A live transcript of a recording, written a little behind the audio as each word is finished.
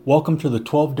Welcome to the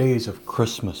 12 Days of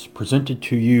Christmas, presented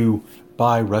to you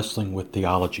by Wrestling with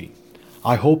Theology.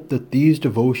 I hope that these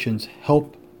devotions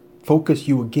help focus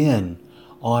you again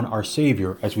on our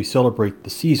Savior as we celebrate the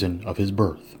season of His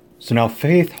birth. So now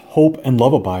faith, hope, and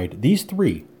love abide, these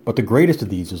three, but the greatest of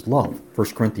these is love,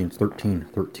 1 Corinthians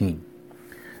 13:13.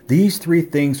 These three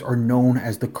things are known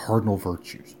as the cardinal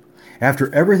virtues.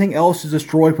 After everything else is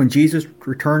destroyed when Jesus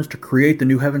returns to create the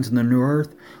new heavens and the new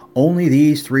earth, only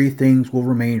these three things will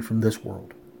remain from this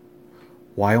world.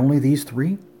 Why only these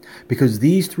three? Because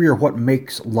these three are what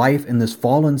makes life in this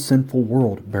fallen, sinful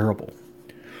world bearable.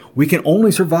 We can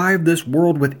only survive this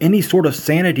world with any sort of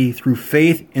sanity through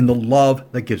faith in the love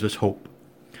that gives us hope.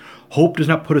 Hope does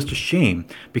not put us to shame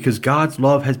because God's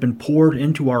love has been poured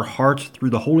into our hearts through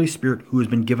the Holy Spirit who has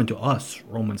been given to us,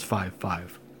 Romans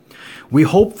 5:5. We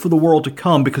hope for the world to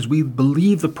come because we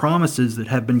believe the promises that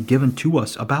have been given to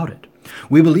us about it.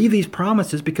 We believe these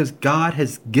promises because God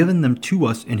has given them to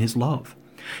us in His love.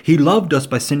 He loved us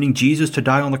by sending Jesus to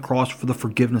die on the cross for the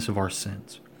forgiveness of our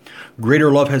sins.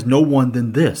 Greater love has no one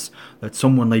than this, that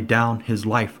someone laid down his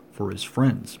life for his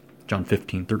friends. John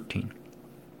 15:13.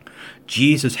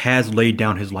 Jesus has laid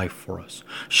down His life for us,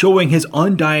 showing His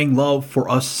undying love for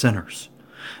us sinners.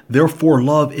 Therefore,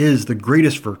 love is the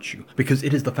greatest virtue because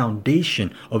it is the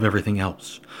foundation of everything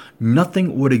else.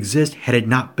 Nothing would exist had it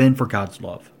not been for God's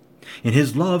love. In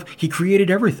His love, He created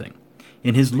everything.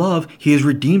 In His love, He has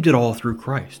redeemed it all through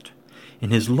Christ.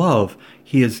 In His love,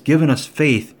 He has given us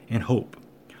faith and hope.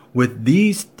 With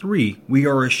these three, we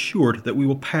are assured that we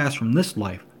will pass from this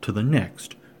life to the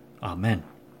next. Amen.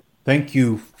 Thank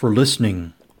you for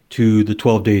listening to the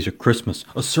 12 Days of Christmas,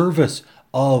 a service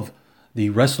of the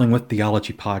Wrestling with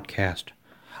Theology podcast.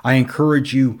 I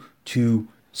encourage you to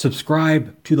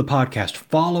subscribe to the podcast,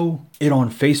 follow it on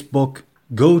Facebook,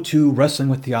 go to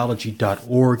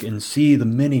wrestlingwiththeology.org and see the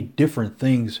many different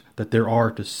things that there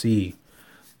are to see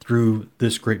through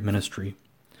this great ministry.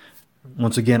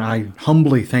 Once again, I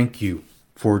humbly thank you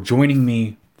for joining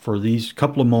me for these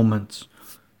couple of moments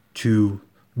to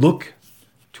look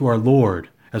to our Lord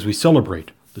as we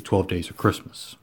celebrate the 12 Days of Christmas.